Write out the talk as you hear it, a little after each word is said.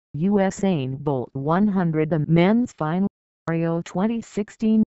Usain Bolt 100 men's final, Rio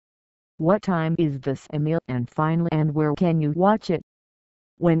 2016. What time is the semi and final and where can you watch it?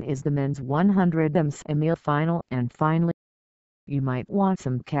 When is the men's 100 semi final and final? You might want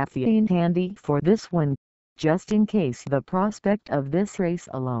some caffeine handy for this one, just in case the prospect of this race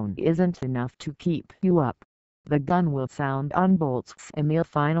alone isn't enough to keep you up. The gun will sound on Bolt's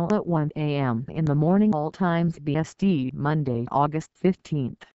semi-final at 1 a.m. in the morning all times BST Monday, August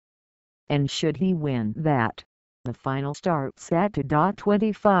 15th. And should he win that, the final starts at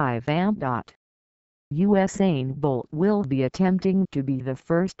 2:25 am. Usain Bolt will be attempting to be the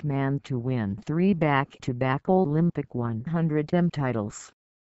first man to win 3 back-to-back Olympic 100m titles.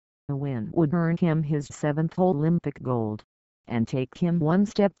 The win would earn him his 7th Olympic gold, and take him one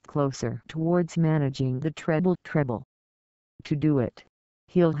step closer towards managing the treble. To do it,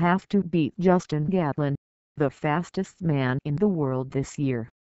 he'll have to beat Justin Gatlin, the fastest man in the world this year,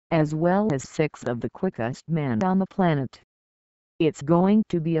 as well as 6 of the quickest men on the planet. It's going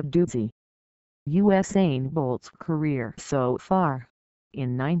to be a doozy. Usain Bolt's career so far,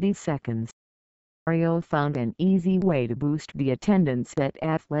 in 90 seconds. Rio found an easy way to boost the attendance at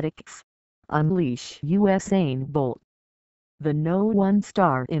athletics. Unleash Usain Bolt. The #1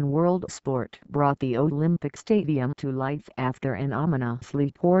 star in world sport brought the Olympic Stadium to life after an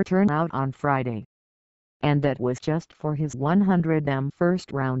ominously poor turnout on Friday. And that was just for his 100m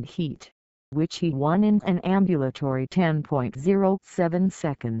first-round heat, which he won in an ambulatory 10.07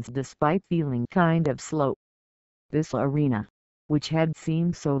 seconds despite feeling kind of slow. This arena, which had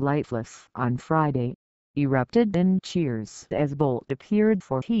seemed so lifeless on Friday, erupted in cheers as Bolt appeared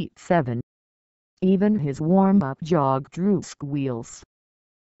for Heat 7. Even his warm-up jog drew squeals.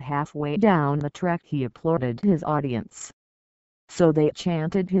 Halfway down the track he applauded his audience, so they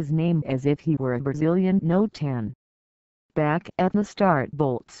chanted his name as if he were a Brazilian No. 10. Back at the start,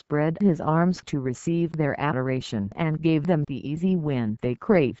 Bolt spread his arms to receive their adoration and gave them the easy win they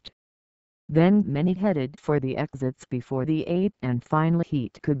craved. Then many headed for the exits before the 8th and final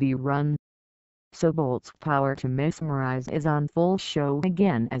heat could be run. So Bolt's power to mesmerize is on full show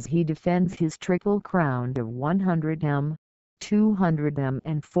again as he defends his triple crown of 100m, 200m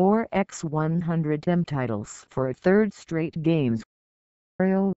and 4x100m titles for a third straight games.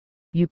 Rio